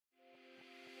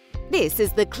This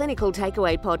is the Clinical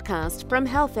Takeaway podcast from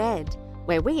Health Ed,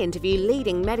 where we interview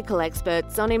leading medical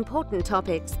experts on important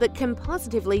topics that can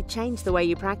positively change the way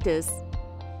you practice.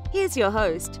 Here's your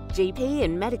host, GP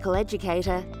and medical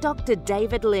educator, Dr.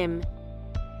 David Lim.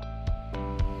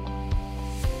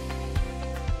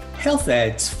 Health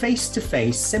Ed's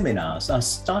face-to-face seminars are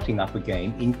starting up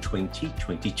again in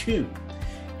 2022,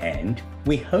 and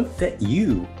we hope that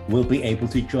you will be able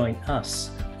to join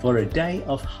us for a day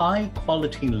of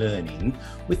high-quality learning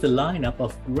with a lineup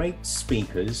of great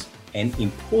speakers and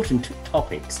important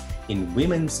topics in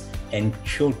women's and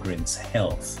children's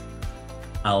health.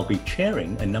 I'll be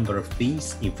chairing a number of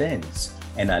these events,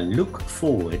 and I look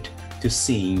forward to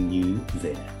seeing you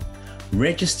there.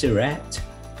 Register at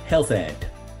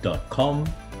healthed.com.au.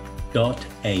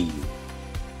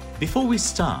 Before we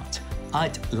start,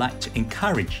 I'd like to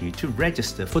encourage you to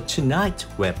register for tonight's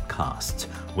webcast,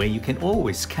 where you can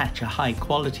always catch a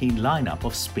high-quality lineup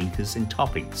of speakers and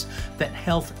topics that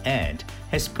Health Ed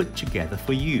has put together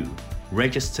for you.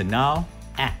 Register now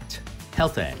at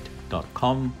healthed.com.au.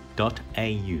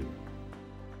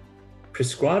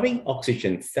 Prescribing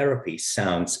oxygen therapy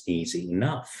sounds easy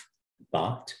enough,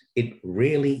 but it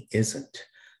really isn't.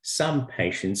 Some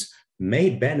patients may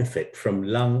benefit from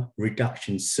lung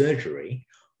reduction surgery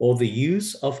or the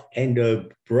use of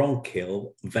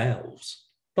endobronchial valves.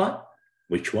 But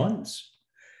which ones?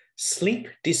 Sleep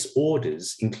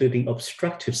disorders, including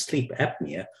obstructive sleep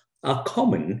apnea, are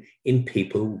common in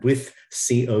people with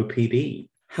COPD.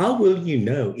 How will you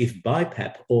know if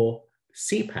BiPAP or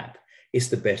CPAP is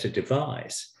the better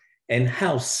device? And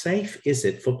how safe is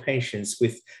it for patients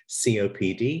with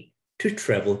COPD to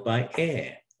travel by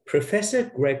air? Professor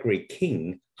Gregory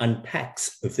King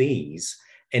unpacks these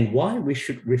and why we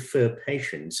should refer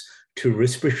patients to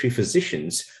respiratory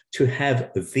physicians to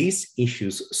have these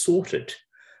issues sorted.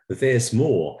 There's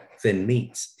more than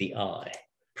meets the eye.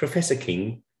 Professor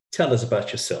King, tell us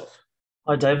about yourself.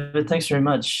 Hi, David. Thanks very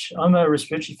much. I'm a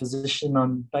respiratory physician.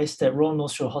 I'm based at Royal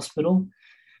North Shore Hospital,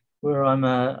 where I'm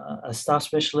a staff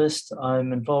specialist.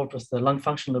 I'm involved with the lung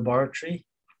function laboratory.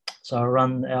 So I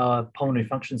run our pulmonary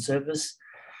function service.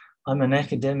 I'm an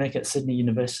academic at Sydney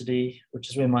University, which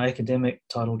is where my academic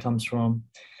title comes from.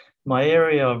 My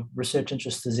area of research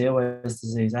interest is airways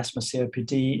disease, asthma,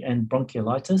 COPD, and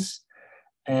bronchiolitis.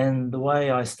 And the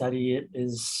way I study it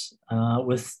is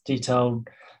with detailed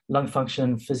lung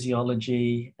function,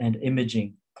 physiology, and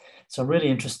imaging. So I'm really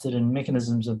interested in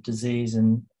mechanisms of disease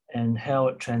and how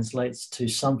it translates to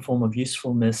some form of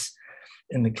usefulness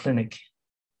in the clinic.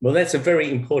 Well, that's a very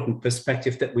important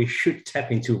perspective that we should tap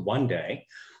into one day.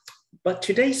 But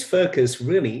today's focus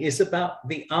really is about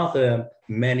the other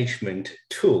management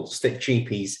tools that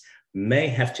GPs may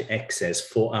have to access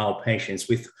for our patients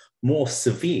with more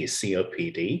severe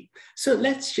COPD. So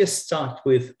let's just start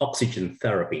with oxygen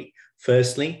therapy.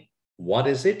 Firstly, what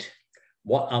is it?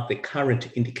 What are the current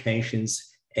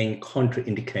indications and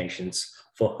contraindications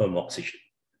for home oxygen?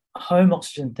 Home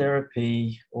oxygen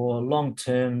therapy, or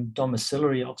long-term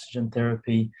domiciliary oxygen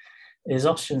therapy, is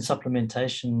oxygen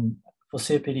supplementation for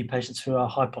COPD patients who are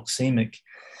hypoxemic.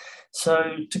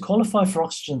 So to qualify for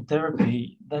oxygen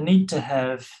therapy, they need to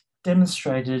have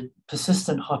demonstrated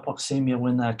persistent hypoxemia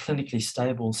when they're clinically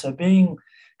stable. So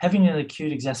having an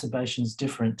acute exacerbation is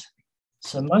different.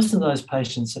 So most of those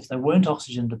patients, if they weren't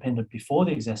oxygen dependent before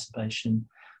the exacerbation,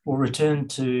 will return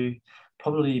to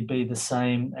probably be the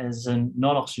same as in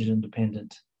not oxygen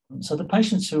dependent. So the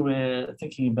patients who we're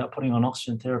thinking about putting on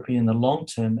oxygen therapy in the long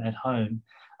term at home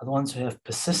are the ones who have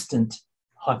persistent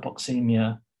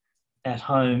hypoxemia at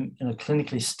home in a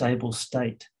clinically stable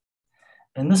state.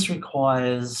 And this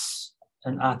requires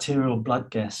an arterial blood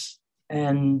gas.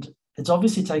 And it's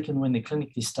obviously taken when they're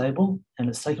clinically stable, and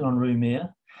it's taken on room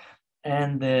air.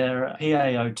 And their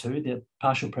PaO2, their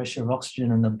partial pressure of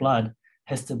oxygen in the blood,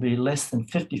 has to be less than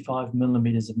 55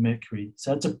 millimeters of mercury.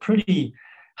 So it's a pretty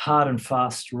hard and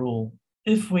fast rule.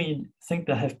 If we think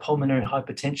they have pulmonary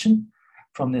hypertension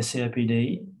from their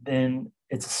COPD, then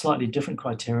it's a slightly different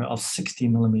criteria of 60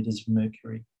 millimeters of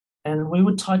mercury. And we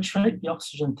would titrate the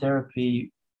oxygen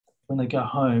therapy when they go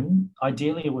home.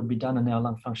 Ideally, it would be done in our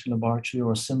lung function laboratory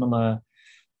or similar,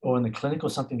 or in the clinic or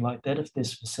something like that, if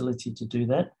there's facility to do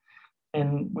that.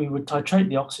 And we would titrate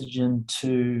the oxygen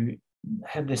to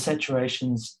have their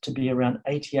saturations to be around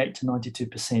 88 to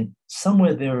 92%,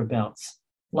 somewhere thereabouts.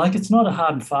 Like, it's not a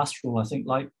hard and fast rule. I think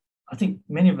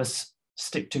many of us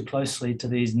stick too closely to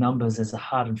these numbers as a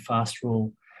hard and fast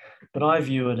rule, but I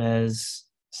view it as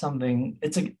something,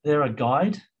 they're a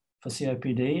guide for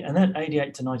COPD, and that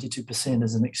 88 to 92%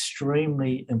 is an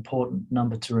extremely important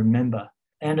number to remember.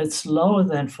 And it's lower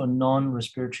than for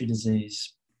non-respiratory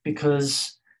disease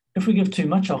because if we give too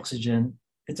much oxygen,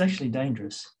 it's actually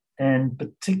dangerous, and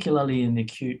particularly in the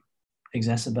acute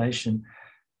exacerbation.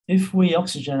 If we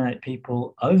oxygenate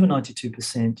people over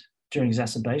 92% during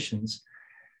exacerbations,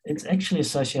 it's actually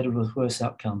associated with worse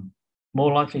outcome,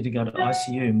 more likely to go to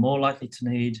ICU, more likely to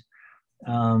need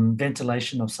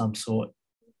ventilation of some sort.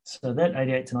 So that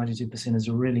 88 to 92% is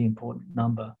a really important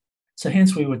number. So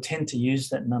hence we would tend to use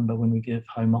that number when we give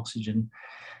home oxygen.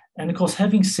 And of course,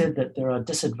 having said that there are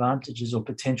disadvantages or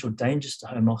potential dangers to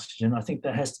home oxygen, I think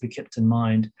that has to be kept in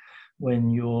mind when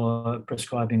you're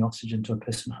prescribing oxygen to a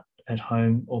person at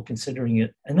home or considering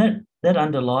it. And that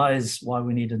underlies why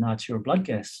we need an arterial blood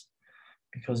gas,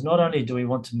 because not only do we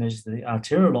want to measure the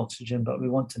arterial oxygen, but we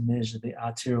want to measure the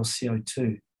arterial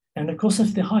CO2. And of course,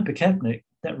 if they're hypercapnic,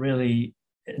 that really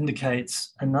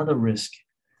indicates another risk,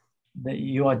 that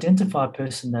you identify a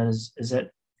person that is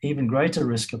at even greater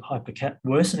risk of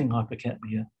worsening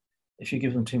hypercapnia if you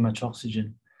give them too much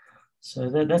oxygen. So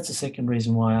that's the second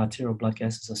reason why arterial blood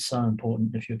gases are so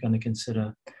important if you're going to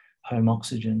consider home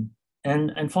oxygen.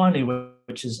 And finally,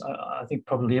 which is I think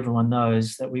probably everyone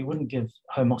knows, that we wouldn't give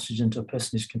home oxygen to a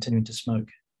person who's continuing to smoke.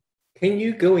 Can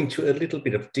you go into a little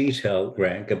bit of detail,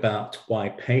 Greg, about why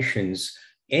patients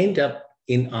end up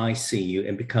in ICU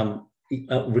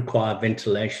and require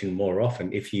ventilation more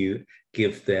often if you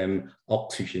give them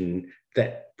oxygen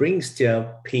that brings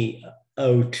their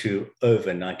PO to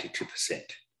over 92%?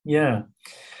 Yeah,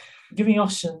 giving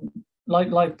oxygen,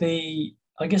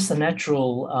 I guess the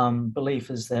natural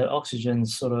belief is that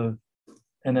oxygen's sort of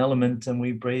an element and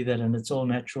we breathe it and it's all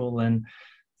natural, and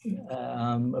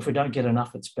if we don't get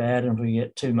enough, it's bad, and if we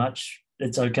get too much,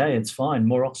 it's okay, it's fine,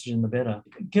 more oxygen the better.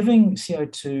 Giving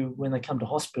CO2 when they come to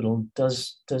hospital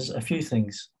does a few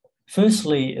things.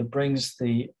 Firstly, it brings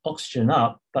the oxygen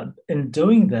up, but in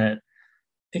doing that,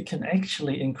 it can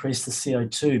actually increase the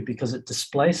CO2 because it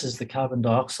displaces the carbon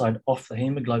dioxide off the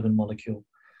hemoglobin molecule.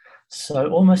 So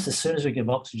almost as soon as we give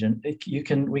oxygen,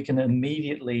 we can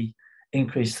immediately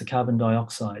increase the carbon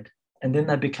dioxide, and then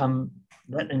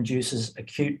that induces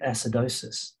acute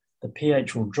acidosis. The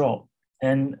pH will drop,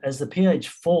 and as the pH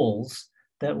falls,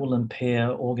 that will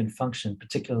impair organ function,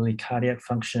 particularly cardiac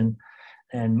function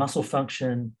and muscle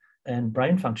function and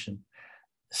brain function.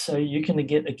 So you can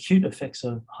get acute effects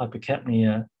of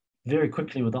hypercapnia very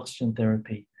quickly with oxygen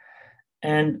therapy.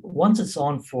 And once it's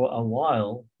on for a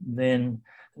while, then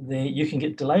you can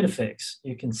get delayed effects.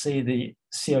 You can see the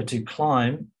CO2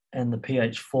 climb and the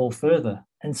pH fall further.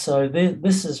 And so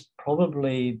this is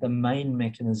probably the main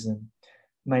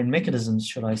mechanisms,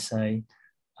 should I say.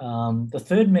 The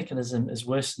third mechanism is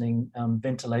worsening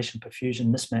ventilation perfusion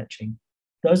mismatching.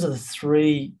 Those are the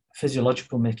three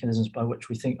physiological mechanisms by which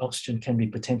we think oxygen can be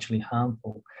potentially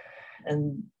harmful.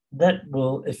 And that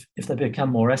will, if they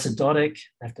become more acidotic,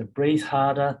 they have to breathe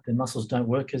harder, their muscles don't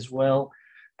work as well,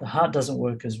 the heart doesn't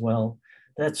work as well,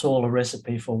 that's all a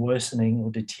recipe for worsening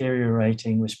or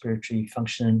deteriorating respiratory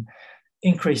function,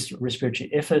 increased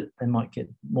respiratory effort, they might get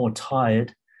more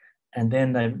tired, and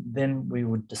then we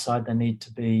would decide they need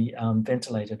to be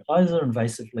ventilated, either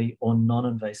invasively or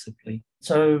non-invasively.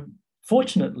 So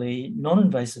fortunately,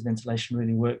 non-invasive ventilation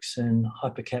really works in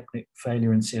hypercapnic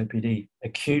failure and COPD,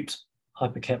 acute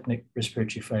hypercapnic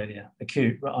respiratory failure.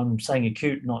 Acute, I'm saying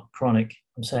acute, not chronic.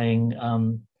 I'm saying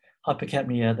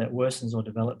hypercapnia that worsens or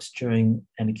develops during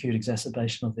an acute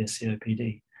exacerbation of their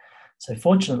COPD. So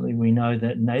fortunately, we know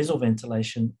that nasal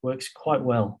ventilation works quite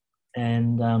well.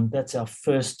 And that's our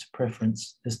first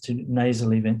preference, is to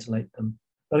nasally ventilate them.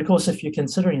 But of course, if you're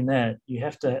considering that, you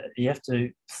have to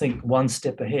think one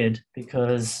step ahead,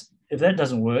 because if that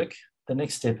doesn't work, the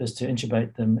next step is to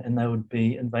intubate them, and they would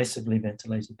be invasively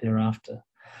ventilated thereafter.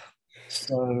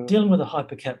 So dealing with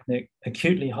a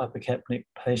acutely hypercapnic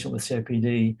patient with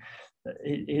COPD,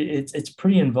 it's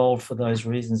pretty involved for those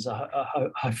reasons.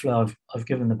 Hopefully I've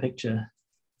given the picture.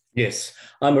 Yes,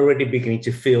 I'm already beginning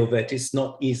to feel that it's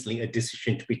not easily a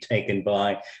decision to be taken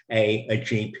by a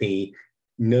GP,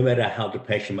 no matter how the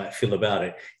patient might feel about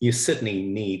it. You certainly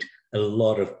need a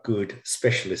lot of good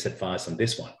specialist advice on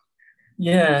this one.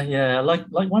 Yeah. Like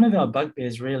one of our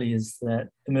bugbears really is that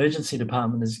emergency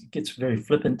department gets very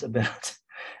flippant about,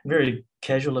 very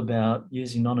casual about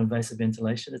using non-invasive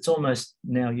ventilation. It's almost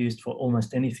now used for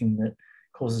almost anything that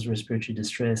causes respiratory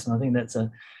distress, and I think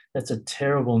that's a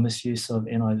terrible misuse of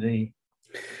NIV.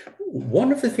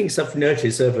 One of the things I've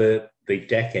noticed over the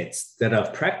decades that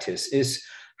I've practiced is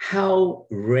how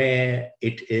rare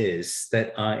it is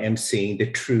that I am seeing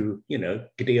the true,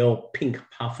 the old pink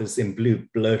puffers and blue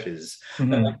bloaters.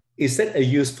 Mm-hmm. Is that a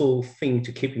useful thing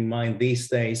to keep in mind these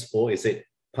days, or is it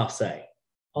passé?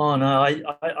 Oh, no,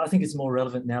 I think it's more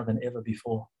relevant now than ever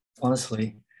before,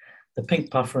 honestly. the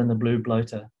pink puffer and the blue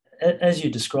bloater. As you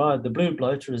described, the blue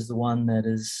bloater is the one that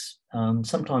is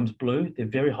sometimes blue. They're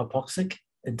very hypoxic.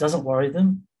 It doesn't worry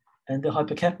them, and they're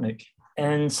hypercapnic.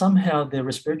 And somehow their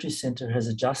respiratory center has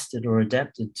adjusted or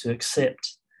adapted to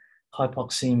accept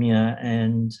hypoxemia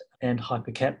and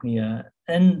hypercapnia.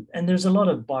 And there's a lot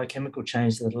of biochemical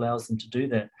change that allows them to do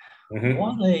that.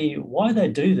 Mm-hmm. Why they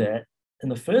do that in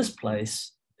the first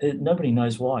place, nobody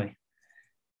knows why.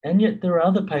 And yet there are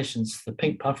other patients, the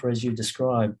pink puffer as you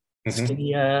described,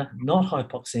 skinnier, not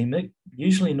hypoxemic,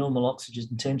 usually normal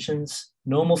oxygen tensions,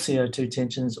 normal CO2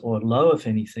 tensions, or low if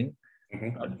anything,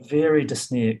 but very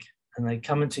dyspneic. And they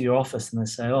come into your office and they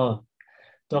say, "Oh,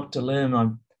 Dr. Lim,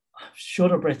 I'm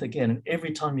short of breath again." And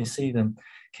every time you see them,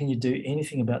 "Can you do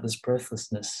anything about this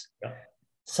breathlessness?" Yeah.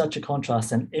 Such a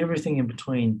contrast, and everything in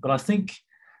between. But I think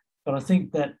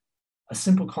that a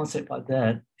simple concept like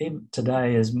that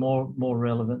today is more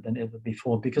relevant than ever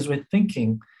before, because we're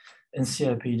thinking in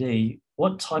COPD,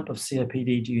 what type of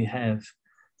COPD do you have?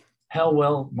 How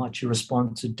well might you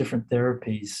respond to different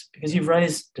therapies? Because you've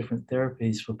raised different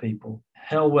therapies for people.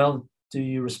 How well do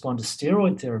you respond to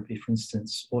steroid therapy, for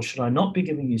instance? Or should I not be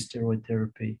giving you steroid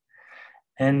therapy?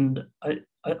 And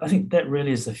I think that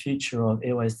really is the future of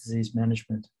airways disease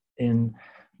management, in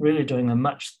really doing a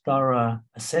much thorough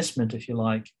assessment, if you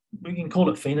like. We can call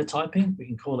it phenotyping, we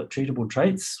can call it treatable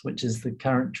traits, which is the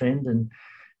current trend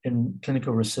in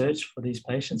clinical research for these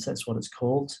patients. That's what it's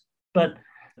called. But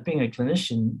being a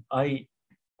clinician, I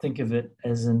think of it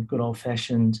as in good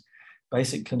old-fashioned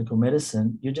basic clinical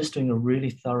medicine. You're just doing a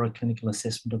really thorough clinical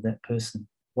assessment of that person.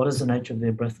 What is the nature of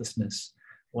their breathlessness?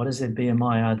 What is their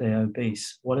BMI? Are they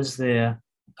obese? What is their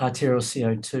arterial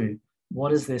CO2?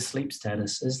 What is their sleep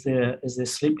status? Is there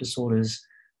sleep disorders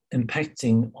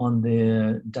impacting on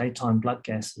their daytime blood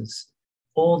gases?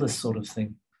 All this sort of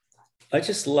thing. I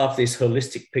just love this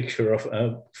holistic picture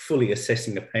of fully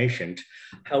assessing a patient.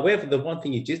 However, the one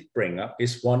thing you did bring up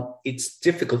is it's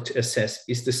difficult to assess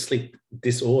is the sleep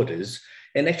disorders,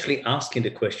 and actually asking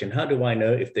the question, how do I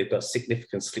know if they've got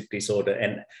significant sleep disorder,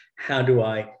 and how do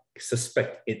I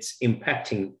suspect it's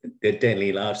impacting their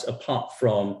daily lives apart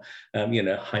from,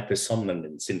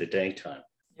 hypersomnolence in the daytime?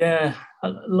 Yeah,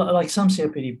 like some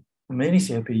COPD, many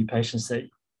COPD patients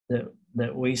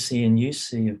that we see and you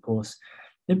see, of course,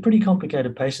 they're pretty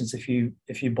complicated patients if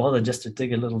you bother just to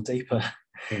dig a little deeper.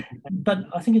 Mm-hmm. But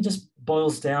I think it just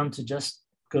boils down to just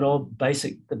good old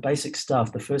the basic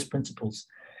stuff, the first principles.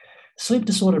 Sleep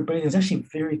disordered breathing is actually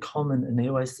very common in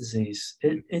airways disease.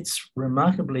 It's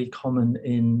remarkably common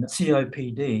in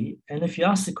COPD. And if you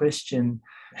ask the question,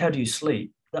 how do you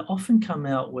sleep? They often come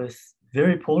out with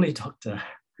very poorly, doctor.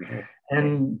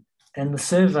 Mm-hmm. And the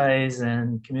surveys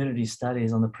and community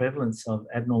studies on the prevalence of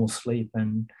abnormal sleep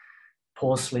and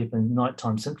poor sleep and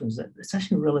nighttime symptoms, it's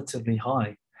actually relatively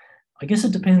high. I guess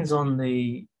it depends on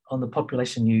the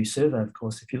population you survey, of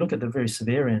course. If you look at the very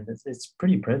severe end, it's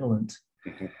pretty prevalent.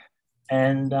 Mm-hmm.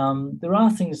 And there are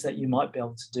things that you might be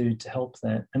able to do to help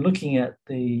that. And looking at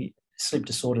the sleep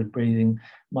disordered breathing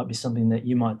might be something that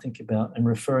you might think about, and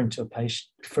referring to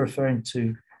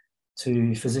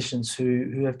physicians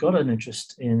who have got an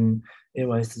interest in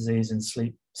airways disease and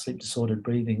sleep disordered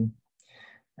breathing.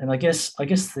 And I guess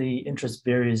the interest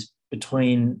varies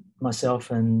between myself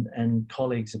and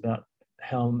colleagues about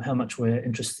how much we're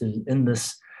interested in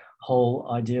this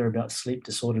whole idea about sleep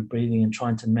disordered breathing and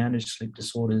trying to manage sleep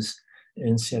disorders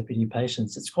in COPD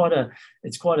patients. It's quite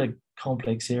a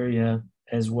complex area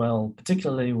as well,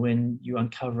 particularly when you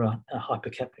uncover a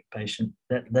hypercapnic patient.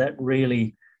 That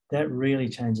really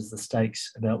changes the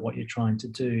stakes about what you're trying to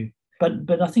do.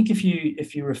 But I think if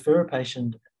you refer a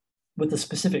patient with a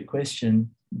specific question,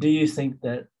 do you think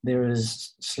that there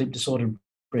is sleep disordered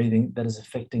breathing that is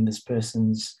affecting this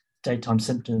person's daytime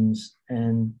symptoms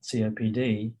and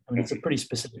COPD? I mean, it's a pretty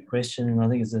specific question, and I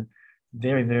think it's a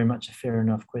very, very much a fair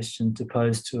enough question to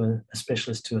pose to a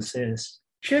specialist to assess.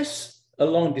 Just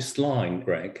along this line,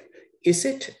 Greg, is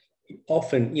it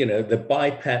often, the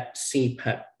BiPAP,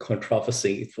 CPAP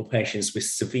controversy for patients with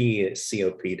severe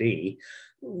COPD,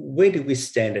 where do we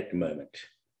stand at the moment?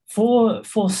 For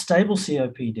stable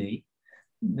COPD,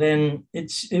 then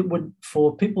it would,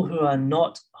 for people who are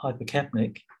not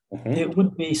hypercapnic, mm-hmm. it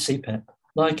would be CPAP.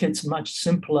 Like, it's much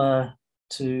simpler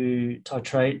to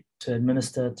titrate, to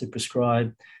administer, to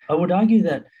prescribe. I would argue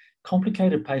that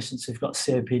complicated patients who've got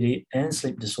COPD and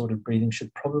sleep disordered breathing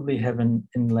should probably have an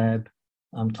in-lab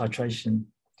titration.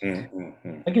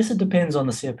 Mm-hmm. I guess it depends on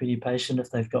the COPD patient.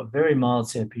 If they've got very mild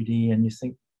COPD and you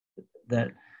think that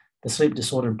the sleep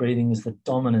disordered breathing is the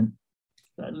dominant,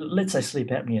 let's say sleep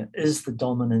apnea is the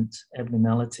dominant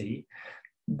abnormality,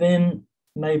 then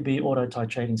maybe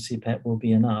auto-titrating CPAP will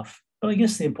be enough. But I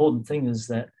guess the important thing is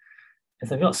that if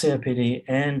they've got COPD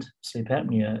and sleep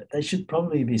apnea, they should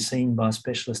probably be seen by a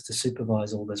specialist to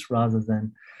supervise all this rather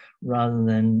than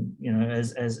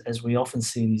as we often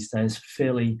see these days,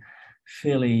 fairly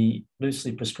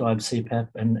loosely prescribed CPAP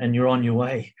and you're on your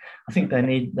way. I think they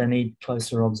need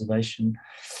closer observation.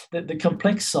 The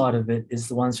complex side of it is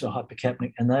the ones who are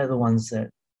hypercapnic, and they're the ones that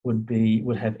would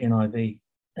have NIV.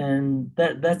 And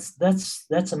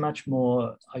that's a much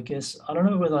more, I guess, I don't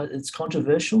know whether it's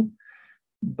controversial,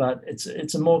 but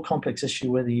it's a more complex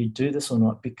issue whether you do this or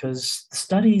not, because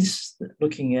studies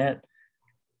looking at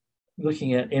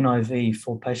NIV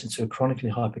for patients who are chronically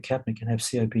hypercapnic and have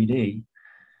COPD,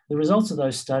 the results of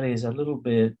those studies are a little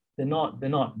bit, they're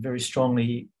not very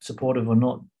strongly supportive or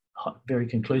not very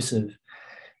conclusive.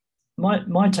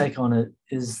 My take on it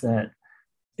is that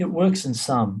it works in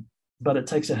some, but it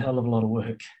takes a hell of a lot of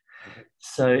work.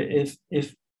 So if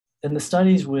in the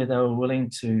studies where they were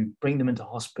willing to bring them into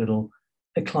hospital,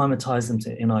 acclimatize them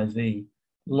to NIV,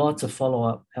 lots of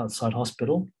follow-up outside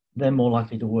hospital, they're more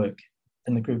likely to work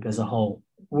in the group as a whole.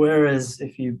 Whereas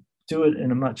if you do it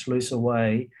in a much looser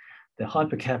way, they're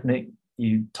hypercapnic,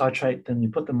 you titrate them, you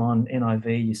put them on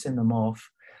NIV, you send them off,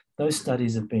 those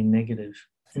studies have been negative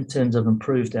in terms of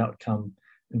improved outcome,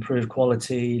 improved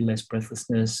quality, less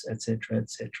breathlessness, etc.,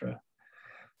 etc.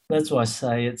 That's why I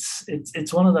say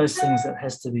it's one of those things that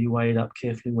has to be weighed up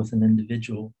carefully with an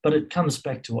individual. But it comes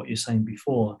back to what you're saying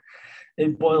before.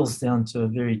 It boils down to a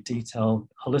very detailed,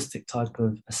 holistic type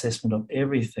of assessment of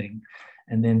everything,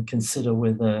 and then consider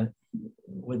whether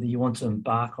you want to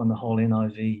embark on the whole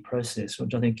NIV process,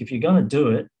 which I think if you're going to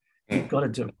do it, you've got to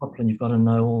do it properly and you've got to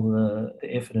know all the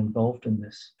effort involved in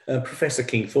this. Professor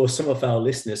King, for some of our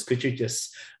listeners, could you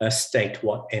just state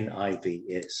what NIV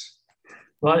is?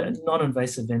 Right,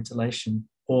 non-invasive ventilation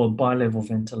or bi-level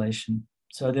ventilation.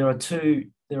 So there are two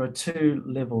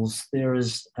levels. There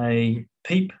is a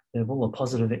PEEP level, or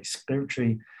positive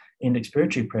expiratory end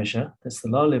expiratory pressure. That's the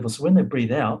low level. So when they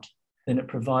breathe out, then it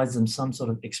provides them some sort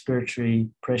of expiratory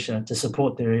pressure to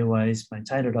support their airways,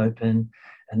 maintain it open,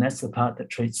 and that's the part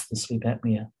that treats the sleep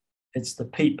apnea. It's the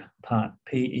PEEP part,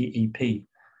 PEEP,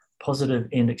 positive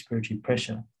end expiratory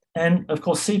pressure. And of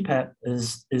course, CPAP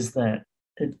is that.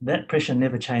 That pressure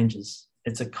never changes.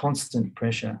 It's a constant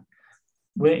pressure.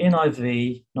 Where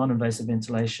NIV, non-invasive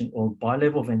ventilation, or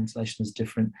bi-level ventilation is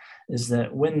different, is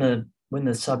that when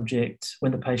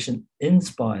the patient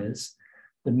inspires,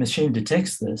 the machine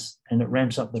detects this and it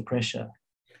ramps up the pressure,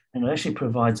 and it actually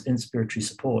provides inspiratory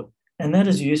support. And that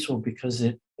is useful because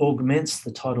it augments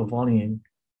the tidal volume,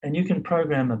 and you can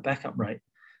program a backup rate.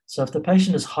 So if the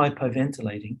patient is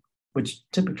hypoventilating, which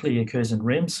typically occurs in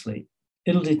REM sleep,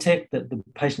 it'll detect that the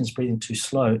patient is breathing too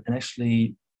slow and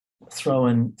actually throw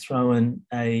in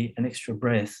an extra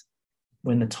breath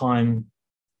when the time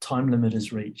limit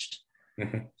is reached.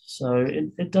 Mm-hmm. So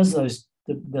it does those.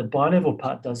 The bi-level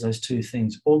part does those two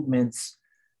things: augments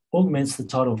the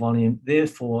tidal volume,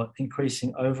 therefore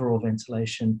increasing overall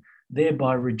ventilation,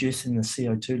 thereby reducing the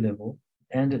CO2 level,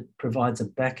 and it provides a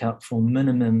backup for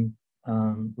minimum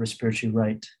respiratory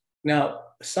rate. Now,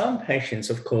 some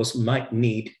patients, of course, might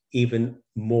need even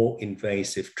more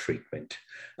invasive treatment.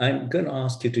 I'm going to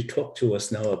ask you to talk to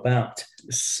us now about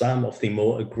some of the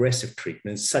more aggressive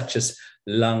treatments, such as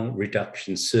lung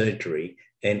reduction surgery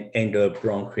and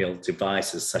endobronchial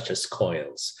devices such as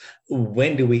coils.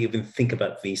 When do we even think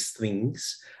about these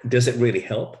things? Does it really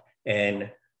help?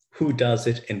 And who does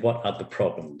it? And what are the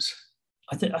problems?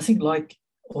 I think like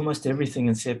almost everything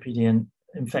in COPD, and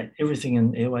in fact, everything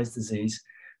in airways disease,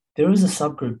 there is a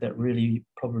subgroup that really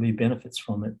probably benefits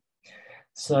from it.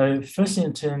 So firstly,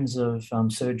 in terms of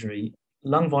surgery,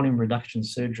 lung volume reduction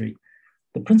surgery,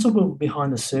 the principle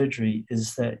behind the surgery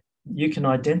is that you can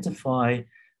identify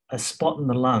a spot in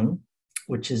the lung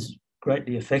which is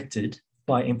greatly affected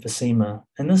by emphysema.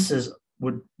 And this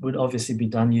would obviously be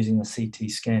done using a CT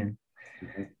scan.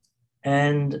 Mm-hmm.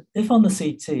 And if on the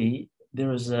CT,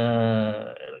 there is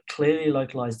a clearly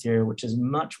localized area which is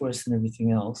much worse than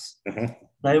everything else, mm-hmm.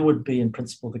 they would be in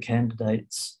principle the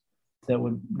candidates that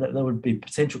would be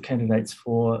potential candidates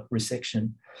for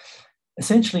resection.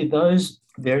 Essentially, those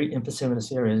very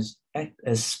emphysematous areas act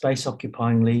as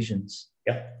space-occupying lesions.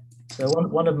 Yeah. So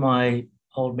one of my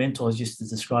old mentors used to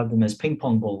describe them as ping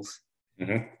pong balls.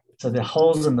 Mm-hmm. So they're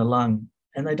holes in the lung,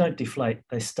 and they don't deflate.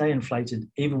 They stay inflated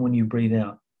even when you breathe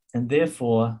out, and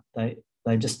therefore they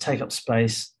just take up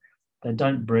space. They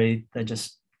don't breathe. They're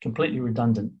just completely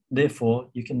redundant. Therefore,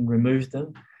 you can remove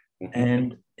them, mm-hmm.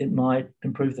 and it might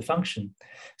improve the function.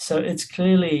 So it's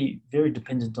clearly very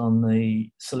dependent on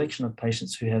the selection of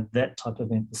patients who have that type of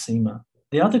emphysema.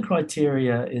 The other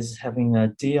criteria is having a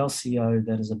DLCO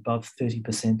that is above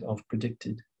 30% of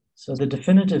predicted. So the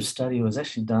definitive study was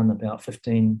actually done about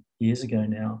 15 years ago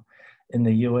now in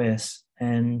the US.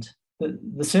 And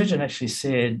the surgeon actually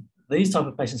said, these type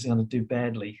of patients are going to do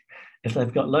badly. If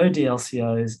they've got low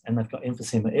DLCOs and they've got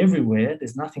emphysema everywhere,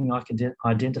 there's nothing I can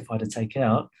identify to take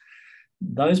out.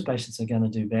 Those patients are going to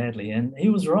do badly. And he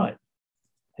was right.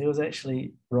 He was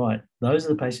actually right. Those are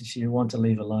the patients you want to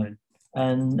leave alone.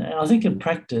 And I think in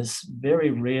practice,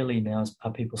 very rarely now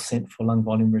are people sent for lung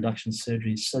volume reduction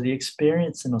surgeries. So the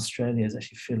experience in Australia is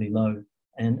actually fairly low.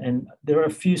 And there are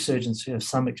a few surgeons who have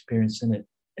some experience in it.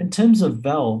 In terms of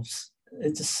valves,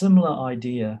 it's a similar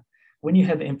idea. When you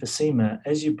have emphysema,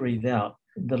 as you breathe out,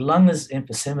 the lung is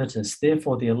emphysematous,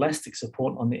 therefore the elastic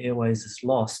support on the airways is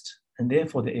lost, and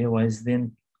therefore the airways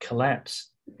then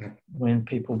collapse when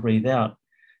people breathe out,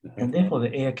 and therefore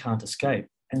the air can't escape.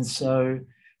 And so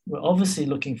we're obviously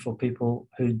looking for people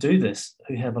who do this,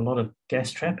 who have a lot of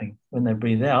gas trapping. When they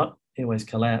breathe out, airways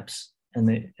collapse and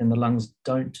the lungs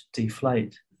don't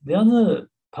deflate. The other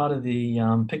part of the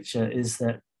picture is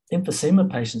that emphysema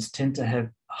patients tend to have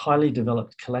highly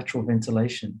developed collateral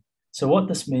ventilation. So what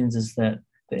this means is that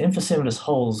the emphysematous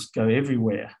holes go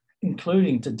everywhere,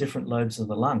 including to different lobes of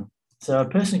the lung. So a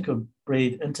person could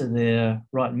breathe into their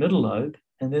right middle lobe,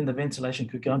 and then the ventilation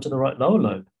could go into the right lower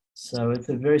lobe. So it's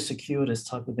a very circuitous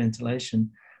type of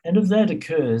ventilation. And if that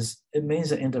occurs, it means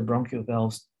that endobronchial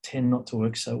valves tend not to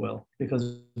work so well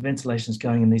because ventilation is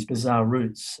going in these bizarre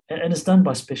routes. And it's done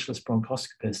by specialist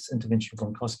bronchoscopists, interventional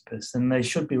bronchoscopists, and they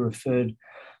should be referred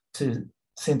to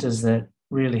centres that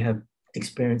really have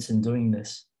experience in doing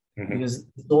this because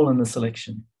it's all in the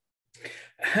selection.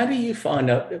 How do you find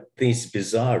out these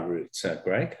bizarre routes,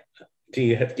 Greg? Do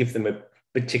you give them a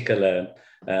particular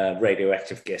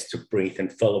radioactive gas to breathe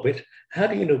and follow it? How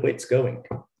do you know where it's going?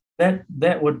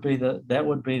 That would be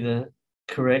the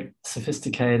correct,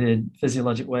 sophisticated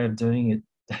physiologic way of doing it,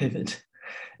 David,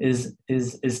 is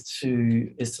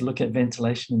to look at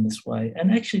ventilation in this way.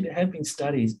 And actually there have been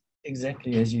studies,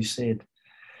 exactly as you said,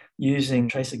 using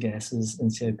tracer gases in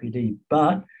COPD.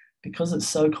 But because it's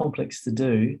so complex to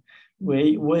do,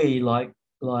 we like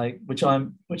which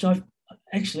I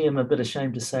actually am a bit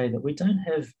ashamed to say that we don't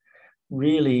have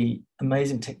really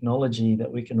amazing technology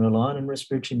that we can rely on in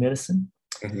respiratory medicine.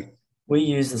 We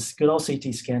use this good old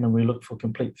CT scan and we look for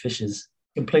complete fissures,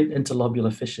 complete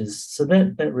interlobular fissures. So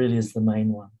that really is the main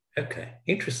one. Okay,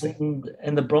 interesting.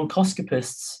 And the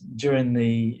bronchoscopists during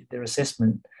their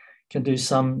assessment can do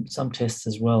some tests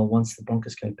as well once the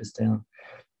bronchoscope is down.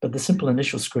 But the simple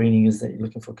initial screening is that you're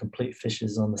looking for complete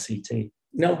fissures on the CT.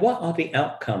 Now, what are the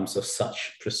outcomes of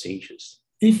such procedures?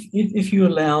 If you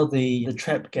allow the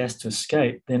trapped gas to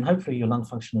escape, then hopefully your lung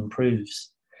function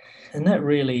improves. And that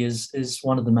really is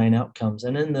one of the main outcomes.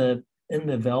 And in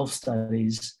the valve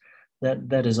studies,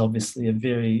 that is obviously a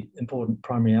very important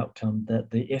primary outcome,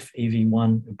 that the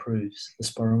FEV1 improves, the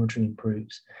spirometry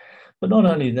improves. But not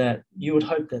only that, you would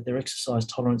hope that their exercise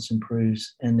tolerance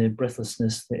improves and their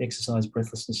exercise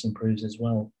breathlessness improves as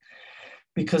well.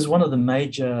 Because one of the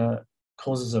major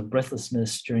causes of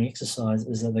breathlessness during exercise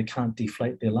is that they can't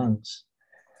deflate their lungs.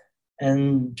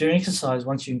 And during exercise,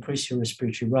 once you increase your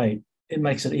respiratory rate, it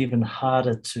makes it even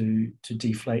harder to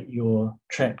deflate your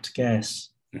trapped gas.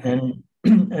 And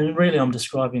really I'm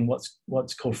describing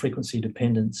what's called frequency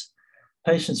dependence.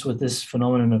 Patients with this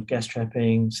phenomenon of gas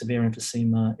trapping, severe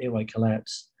emphysema, airway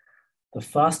collapse, the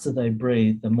faster they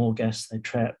breathe, the more gas they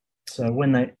trap. So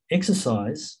when they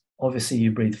exercise, obviously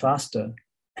you breathe faster.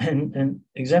 And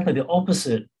exactly the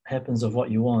opposite happens of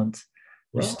what you want.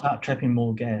 You start trapping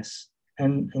more gas.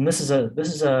 And this is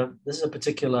a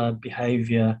particular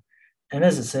behavior. And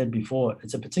as I said before,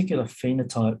 it's a particular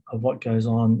phenotype of what goes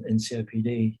on in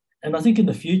COPD. And I think in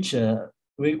the future,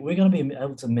 we're going to be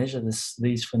able to measure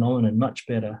these phenomena much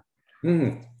better.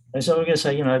 And so we're going to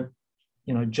say,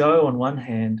 Joe on one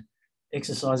hand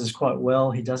exercises quite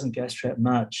well. He doesn't gas trap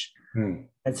much,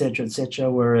 et cetera,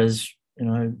 whereas,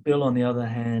 Bill on the other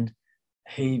hand,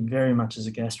 he very much is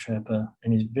a gas trapper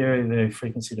and he's very, very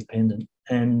frequency dependent.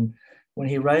 And when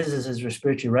he raises his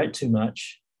respiratory rate too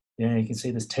much, you can see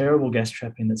this terrible gas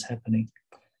trapping that's happening.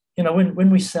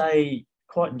 When we say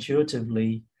quite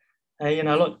intuitively, hey,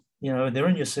 look, they're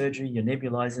in your surgery, you're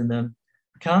nebulizing them,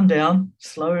 calm down,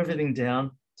 slow everything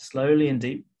down, slowly and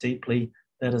deeply.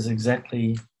 That is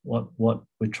exactly what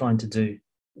we're trying to do.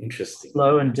 Interesting.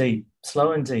 Slow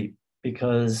and deep,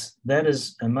 because that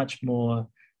is a much more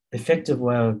effective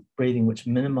way of breathing, which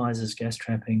minimizes gas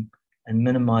trapping and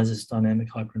minimizes dynamic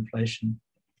hyperinflation.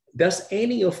 Does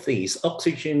any of these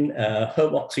oxygen,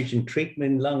 home oxygen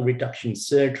treatment, lung reduction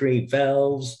surgery,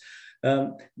 valves,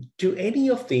 Do any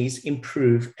of these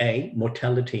improve A,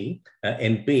 mortality,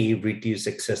 and B, reduce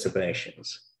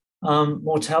exacerbations?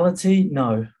 Mortality,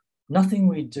 no. Nothing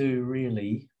we do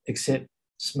really, except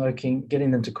smoking,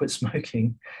 getting them to quit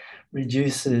smoking,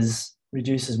 reduces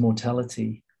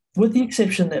mortality, with the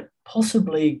exception that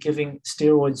possibly giving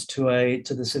steroids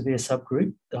to the severe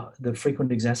subgroup, the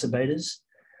frequent exacerbators,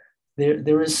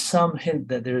 there is some hint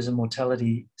that there is a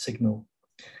mortality signal.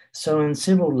 So in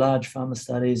several large pharma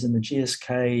studies, in the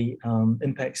GSK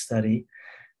impact study,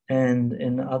 and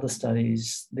in other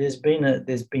studies, there's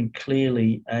been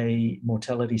clearly a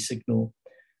mortality signal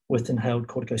with inhaled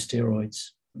corticosteroids.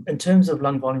 In terms of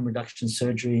lung volume reduction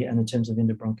surgery and in terms of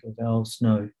endobronchial valves,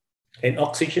 no. And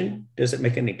oxygen, does it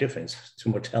make any difference to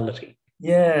mortality?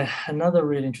 Yeah, another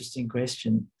really interesting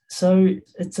question. So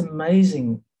it's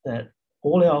amazing that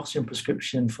all our oxygen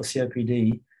prescription for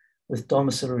COPD with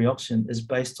domiciliary oxygen is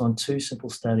based on two simple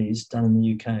studies done in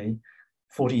the UK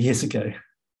 40 years ago.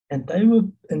 And they were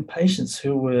in patients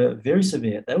who were very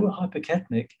severe. They were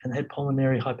hypercapnic and had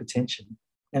pulmonary hypertension.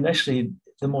 And actually,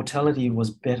 the mortality was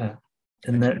better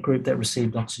in that group that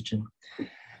received oxygen.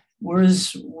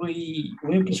 Whereas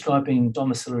we're prescribing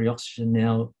domiciliary oxygen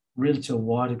now really to a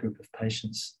wider group of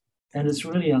patients. And it's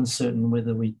really uncertain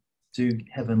whether we do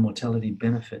have a mortality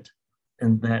benefit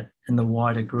in the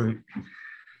wider group.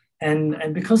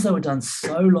 And because they were done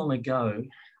so long ago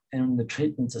and the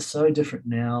treatments are so different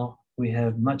now, we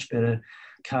have much better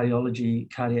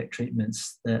cardiac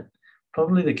treatments, that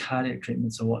probably the cardiac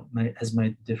treatments are what has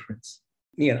made the difference.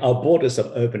 Yeah, our borders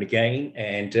have opened again,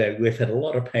 and we've had a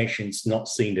lot of patients not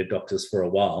seeing the doctors for a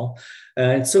while.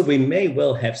 And so we may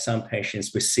well have some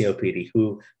patients with COPD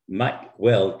who might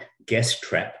well guest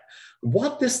trap.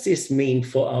 What does this mean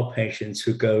for our patients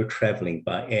who go traveling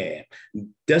by air?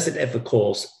 Does it ever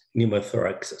cause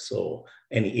pneumothorax or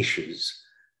any issues?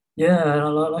 Yeah,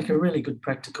 like a really good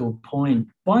practical point.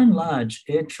 By and large,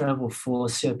 air travel for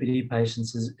COPD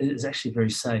patients is actually very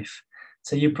safe.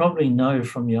 So you probably know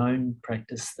from your own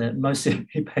practice that most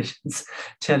COPD patients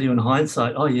tell you in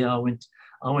hindsight, "Oh yeah,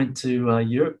 I went to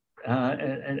Europe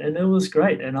and it was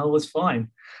great and I was fine."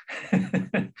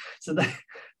 So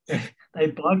they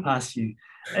bypass you,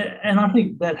 and I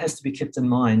think that has to be kept in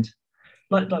mind.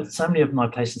 Like so many of my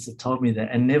patients have told me that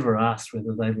and never asked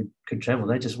whether they could travel.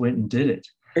 They just went and did it.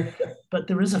 But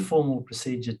there is a formal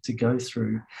procedure to go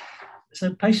through.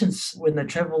 So patients, when they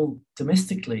travel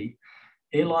domestically,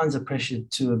 airlines are pressured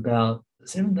to about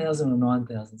 7,000 or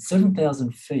 9,000,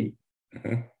 7,000 feet,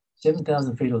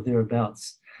 7,000 feet or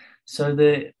thereabouts. So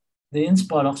the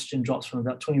inspired oxygen drops from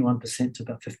about 21% to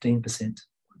about 15%.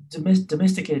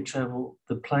 Domestic air travel,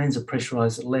 the planes are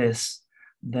pressurized less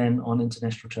than on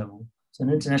international travel. So in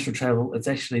international travel, it's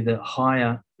actually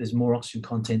there's more oxygen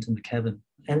content in the cabin.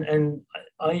 And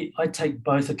I take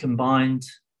both a combined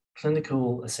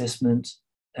clinical assessment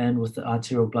and with the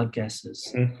arterial blood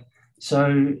gases. Mm-hmm.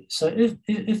 So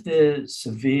if they're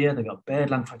severe, they've got bad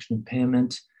lung function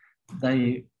impairment,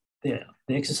 the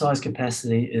exercise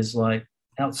capacity is like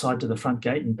outside to the front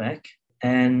gate and back,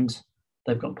 and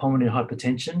they've got pulmonary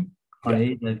hypertension,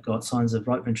 i.e. they've got signs of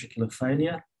right ventricular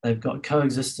failure, they've got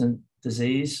coexistent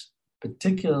disease,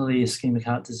 particularly ischemic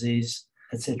heart disease,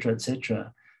 etc.,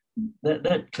 etc.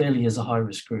 That clearly is a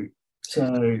high-risk group.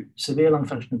 So severe lung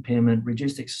function impairment,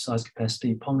 reduced exercise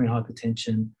capacity, pulmonary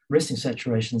hypertension, resting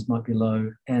saturations might be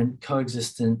low, and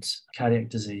coexistent cardiac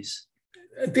disease.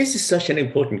 This is such an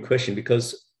important question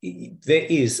because there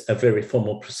is a very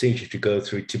formal procedure to go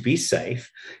through to be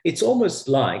safe. It's almost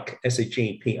like, as a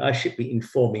GP, I should be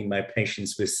informing my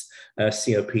patients with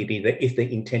COPD that if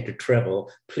they intend to travel,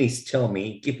 please tell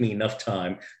me, give me enough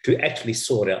time to actually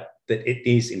sort out that it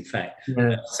is, in fact,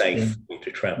 safe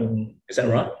to travel. Is that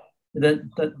right?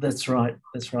 That's right.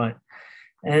 That's right.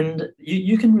 And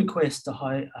you can request a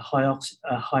high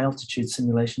altitude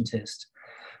simulation test.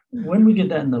 When we get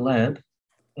that in the lab,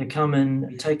 they come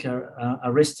in, take a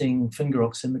resting finger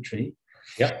oximetry,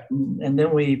 and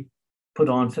then we put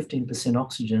on 15%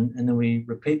 oxygen, and then we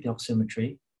repeat the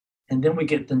oximetry, and then we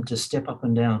get them to step up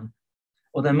and down,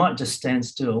 or they might just stand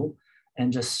still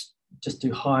and just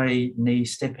do high knee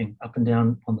stepping up and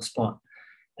down on the spot.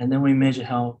 And then we measure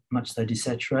how much they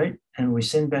desaturate, and we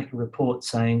send back a report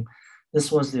saying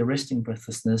this was their resting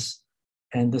breathlessness,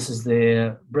 and this is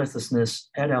their breathlessness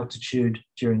at altitude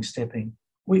during stepping.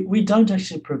 We don't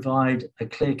actually provide a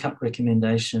clear-cut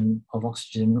recommendation of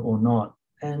oxygen or not.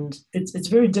 And it's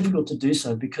very difficult to do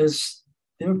so because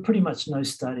there are pretty much no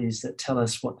studies that tell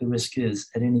us what the risk is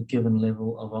at any given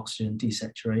level of oxygen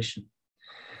desaturation.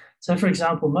 So, for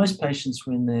example, most patients,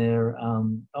 when their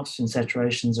oxygen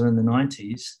saturations are in the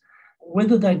 90s,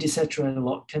 whether they desaturate a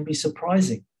lot can be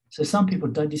surprising. So some people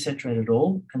don't desaturate at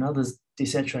all, and others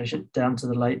desaturate it down to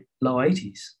the low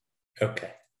 80s.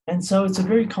 Okay. And so it's a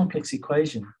very complex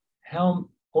equation. How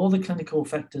all the clinical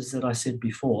factors that I said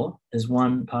before is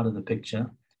one part of the picture.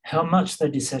 How much they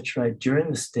desaturate during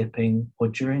the stepping or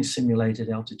during simulated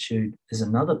altitude is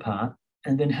another part.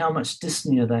 And then how much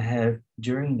dyspnea they have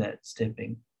during that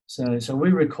stepping. So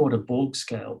we record a Borg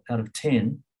scale out of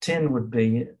 10. 10 would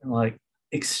be like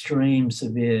extreme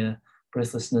severe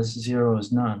breathlessness, 0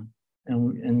 is none.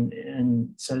 And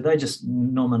so they just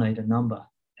nominate a number.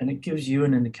 And it gives you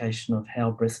an indication of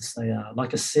how breathless they are.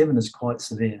 Like a 7 is quite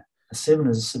severe. A 7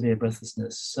 is a severe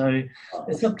breathlessness. So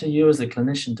it's up to you as a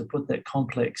clinician to put that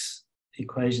complex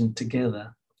equation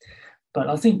together. But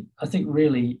I think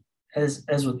really, as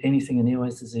with anything in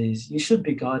airways disease, you should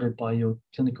be guided by your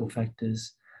clinical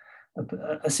factors.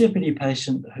 A COPD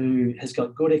patient who has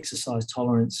got good exercise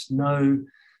tolerance, no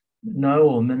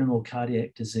or minimal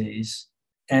cardiac disease,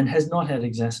 and has not had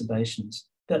exacerbations,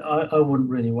 that I wouldn't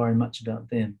really worry much about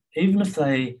them. Even if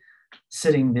they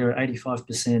sitting there at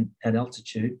 85% at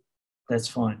altitude, that's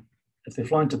fine. If they're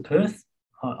flying to Perth,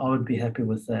 I would be happy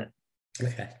with that.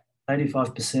 Okay.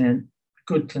 85%,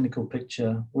 good clinical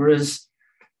picture. Whereas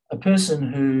a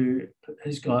person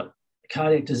who's got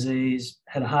cardiac disease,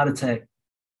 had a heart attack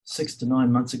 6 to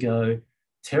 9 months ago,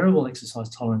 terrible exercise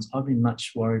tolerance, I'd be more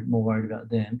worried about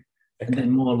them, and they're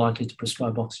more likely to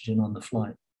prescribe oxygen on the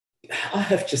flight. I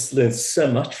have just learned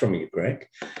so much from you, Greg,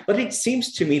 but it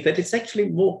seems to me that it's actually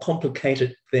more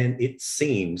complicated than it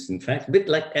seems. In fact, a bit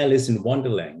like Alice in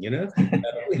Wonderland,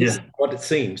 Yeah. What it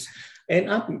seems.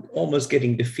 And I'm almost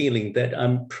getting the feeling that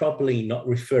I'm probably not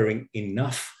referring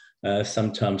enough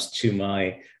sometimes to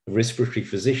my respiratory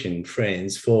physician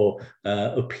friends for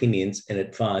opinions and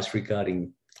advice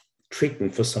regarding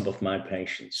treatment for some of my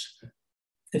patients.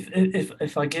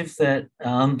 If I give that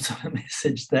sort of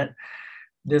message that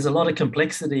there's a lot of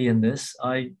complexity in this,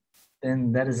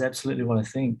 then that is absolutely what I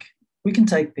think. We can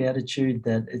take the attitude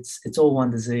that it's all one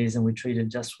disease and we treat it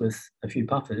just with a few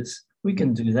puffers. We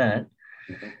can do that.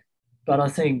 Mm-hmm. But I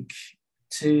think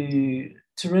to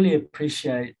really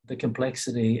appreciate the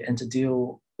complexity and to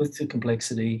deal with the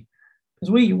complexity,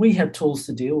 because we have tools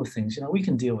to deal with things. We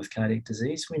can deal with cardiac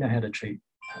disease. We know how to treat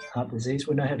heart disease.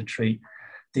 We know how to treat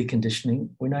deconditioning.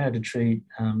 We know how to treat,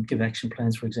 give action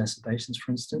plans for exacerbations,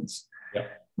 for instance. Yeah.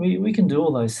 We can do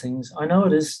all those things. I know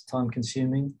it is time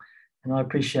consuming, and I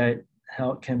appreciate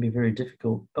how it can be very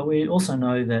difficult, but we also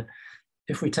know that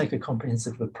if we take a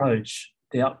comprehensive approach,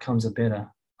 the outcomes are better.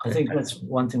 I think that's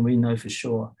one thing we know for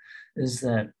sure, is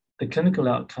that the clinical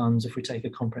outcomes, if we take a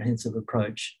comprehensive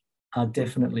approach, are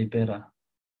definitely better.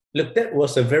 Look, that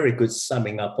was a very good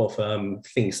summing up of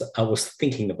things I was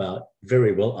thinking about,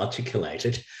 very well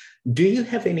articulated. Do you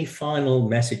have any final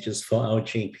messages for our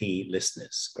GP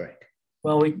listeners, Greg?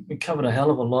 Well, we covered a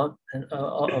hell of a lot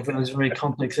of those very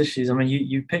complex issues. I mean,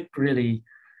 you picked really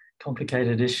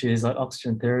complicated issues like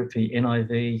oxygen therapy,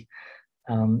 NIV,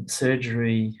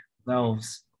 surgery,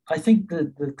 valves. I think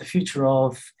that the future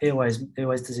of airways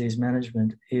disease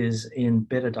management is in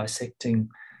better dissecting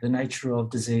the nature of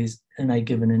disease in a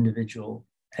given individual.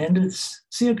 And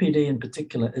COPD in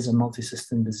particular is a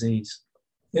multi-system disease.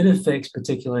 It affects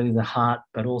particularly the heart,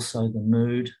 but also the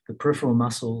mood, the peripheral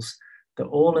muscles. They're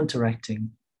all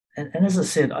interacting. And as I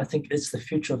said, I think it's the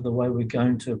future of the way we're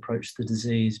going to approach the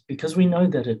disease, because we know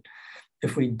that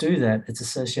if we do that, it's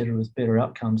associated with better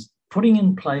outcomes. Putting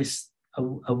in place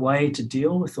a way to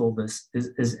deal with all this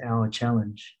is our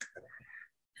challenge.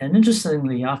 And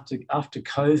interestingly, after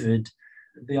COVID,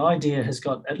 the idea has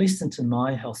got, at least into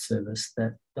my health service,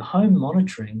 that the home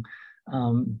monitoring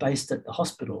based at the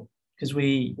hospital, because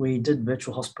we did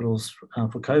virtual hospitals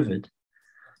for COVID.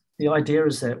 The idea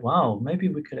is that, wow, maybe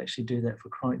we could actually do that for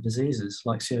chronic diseases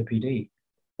like COPD.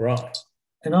 Right.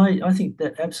 And I think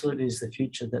that absolutely is the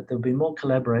future, that there'll be more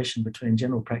collaboration between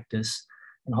general practice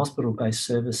and hospital-based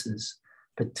services,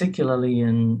 particularly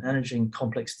in managing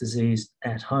complex disease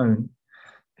at home,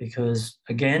 because,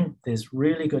 again, there's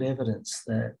really good evidence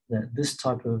that this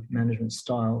type of management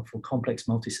style for complex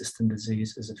multi-system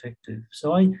disease is effective.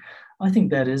 So I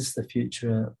think that is the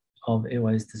future of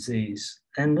airways disease.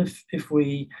 And if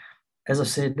we, as I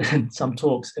said in some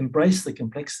talks, embrace the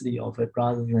complexity of it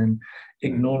rather than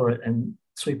ignore it and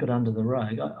sweep it under the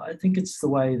rug, I think it's the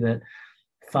way that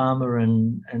pharma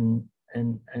and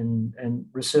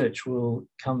research will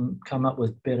come up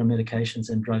with better medications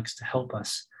and drugs to help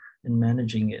us in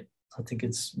managing it. I think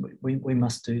we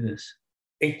must do this.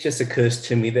 It just occurs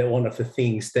to me that one of the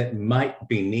things that might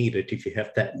be needed if you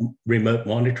have that remote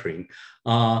monitoring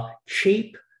are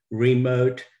cheap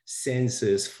remote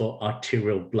sensors for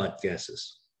arterial blood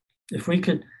gases. If we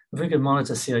could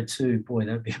monitor CO2, boy,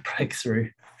 that'd be a breakthrough.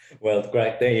 Well,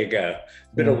 great. There you go.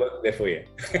 Bit of work there for you.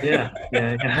 Yeah,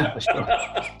 for sure.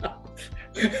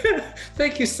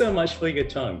 Thank you so much for your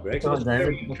time, Greg. Go on,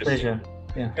 David. My pleasure.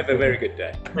 Yeah. Have a very good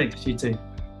day. Thanks, you too.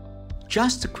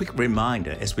 Just a quick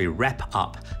reminder as we wrap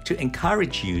up to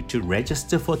encourage you to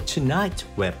register for tonight's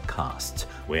webcast,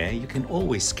 where you can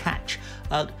always catch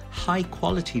a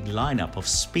high-quality lineup of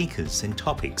speakers and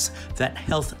topics that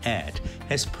Health Ed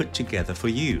has put together for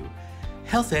you.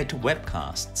 Health Ed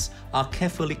webcasts are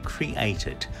carefully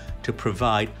created to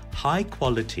provide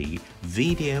high-quality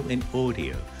video and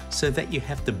audio so that you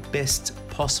have the best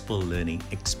possible learning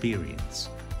experience.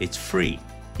 It's free,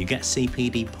 you get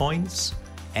CPD points,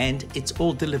 and it's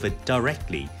all delivered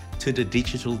directly to the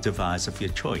digital device of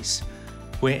your choice,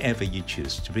 wherever you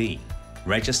choose to be.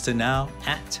 Register now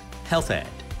at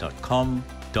healthed.com.au.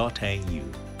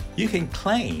 You can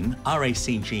claim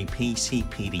RACGP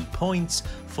CPD points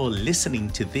for listening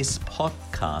to this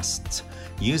podcast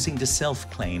using the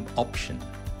self-claim option.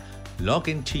 Log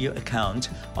into your account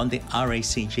on the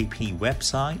RACGP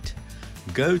website,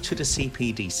 go to the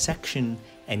CPD section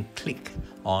and click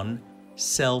on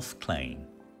self-claim.